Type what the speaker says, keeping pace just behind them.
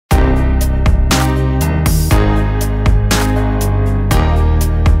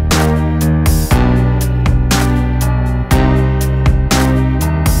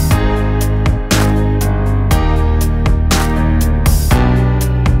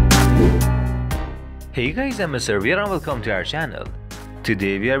Hey guys, I'm Erçel and welcome to our channel.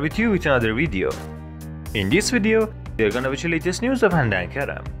 Today we are with you with another video. In this video, we are gonna watch the latest news of Hande and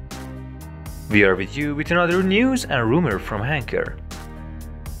Kerem. We are with you with another news and rumor from Hanker.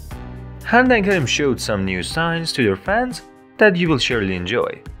 Hande and Kerem showed some new signs to their fans that you will surely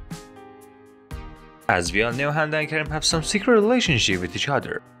enjoy. As we all know, Hande and Kerem have some secret relationship with each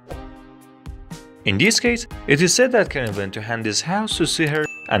other. In this case, it is said that Kerem went to Hande's house to see her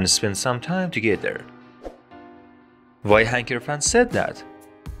and spend some time together. Why Hanker fans said that?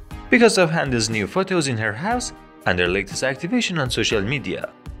 Because of Hande's new photos in her house and their latest activation on social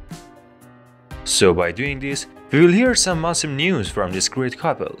media. So by doing this, we will hear some awesome news from this great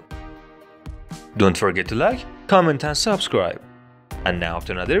couple. Don't forget to like, comment and subscribe. And now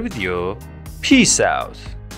after another video, peace out!